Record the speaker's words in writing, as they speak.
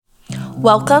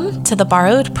Welcome to the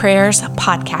Borrowed Prayers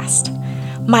podcast.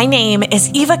 My name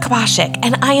is Eva Kabashik,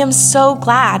 and I am so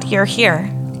glad you're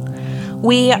here.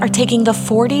 We are taking the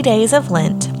 40 days of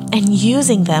Lent and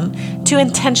using them to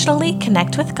intentionally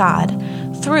connect with God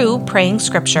through praying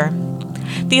scripture.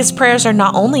 These prayers are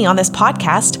not only on this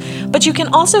podcast, but you can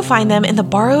also find them in the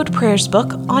Borrowed Prayers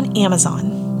book on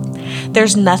Amazon.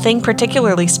 There's nothing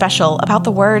particularly special about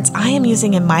the words I am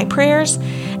using in my prayers,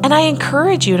 and I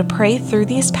encourage you to pray through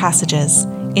these passages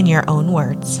in your own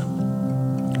words.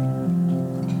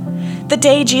 The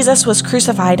day Jesus was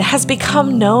crucified has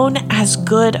become known as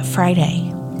Good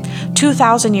Friday.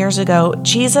 2,000 years ago,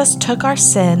 Jesus took our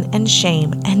sin and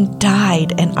shame and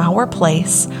died in our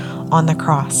place on the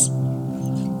cross.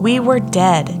 We were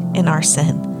dead in our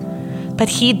sin, but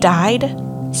he died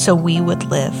so we would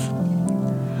live.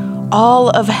 All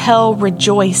of hell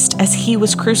rejoiced as he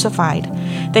was crucified.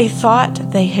 They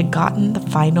thought they had gotten the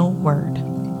final word.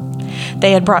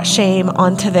 They had brought shame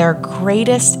onto their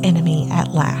greatest enemy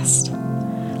at last.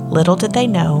 Little did they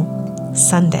know,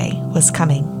 Sunday was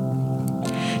coming.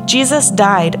 Jesus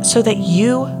died so that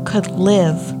you could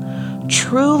live,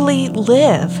 truly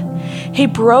live. He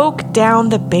broke down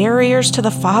the barriers to the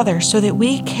Father so that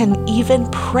we can even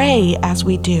pray as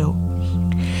we do.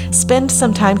 Spend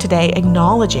some time today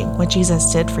acknowledging what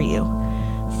Jesus did for you.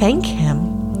 Thank him.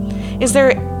 Is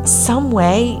there some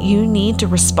way you need to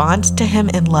respond to him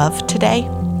in love today?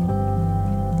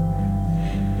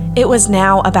 It was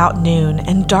now about noon,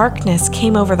 and darkness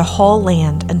came over the whole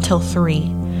land until 3,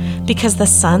 because the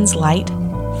sun's light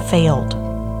failed.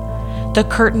 The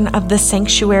curtain of the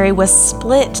sanctuary was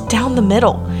split down the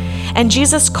middle, and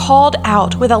Jesus called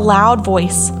out with a loud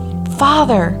voice,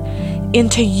 "Father,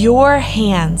 into your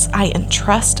hands I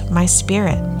entrust my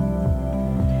spirit."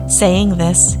 Saying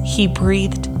this, he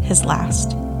breathed his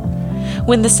last.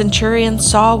 When the centurion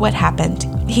saw what happened,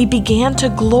 he began to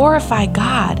glorify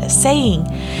God, saying,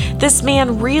 "This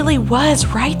man really was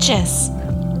righteous."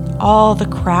 All the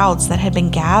crowds that had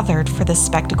been gathered for this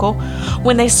spectacle,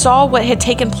 when they saw what had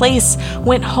taken place,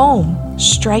 went home,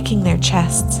 striking their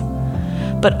chests.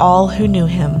 But all who knew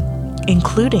him,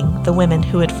 including the women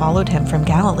who had followed him from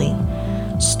Galilee,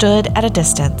 stood at a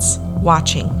distance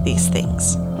watching these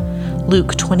things.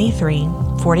 Luke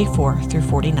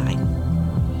 23:44-49.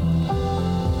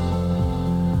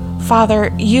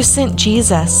 Father, you sent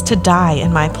Jesus to die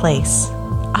in my place.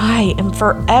 I am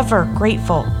forever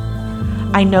grateful.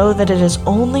 I know that it is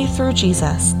only through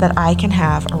Jesus that I can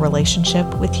have a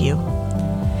relationship with you.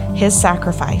 His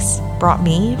sacrifice brought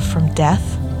me from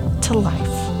death to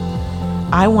life.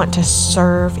 I want to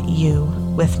serve you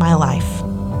with my life.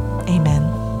 Amen.